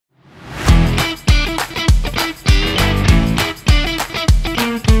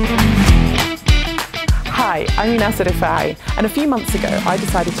I'm Enas at Refaei, and a few months ago I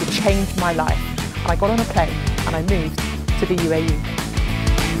decided to change my life. And I got on a plane and I moved to the UAE.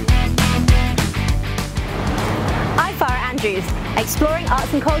 I'm Farah. Exploring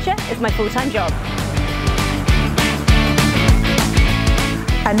arts and culture is my full-time job.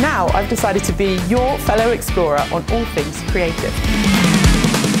 And now I've decided to be your fellow explorer on all things creative.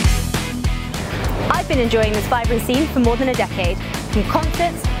 I've been enjoying this vibrant scene for more than a decade, from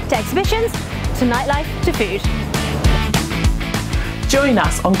concerts to exhibitions to nightlife to food. Join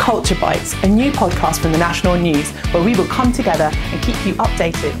us on Culture Bites, a new podcast from the National News, where we will come together and keep you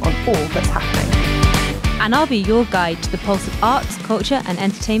updated on all that's happening. And I'll be your guide to the pulse of arts, culture and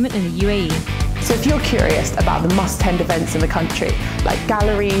entertainment in the UAE. So if you're curious about the must-attend events in the country, like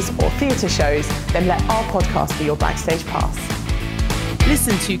galleries or theatre shows, then let our podcast be your backstage pass.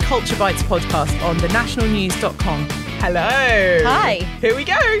 Listen to Culture Bites podcast on thenationalnews.com. Hello. Hi. Here we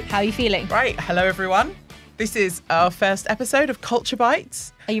go. How are you feeling? Right. Hello, everyone. This is our first episode of Culture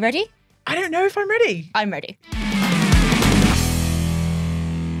Bites. Are you ready? I don't know if I'm ready. I'm ready.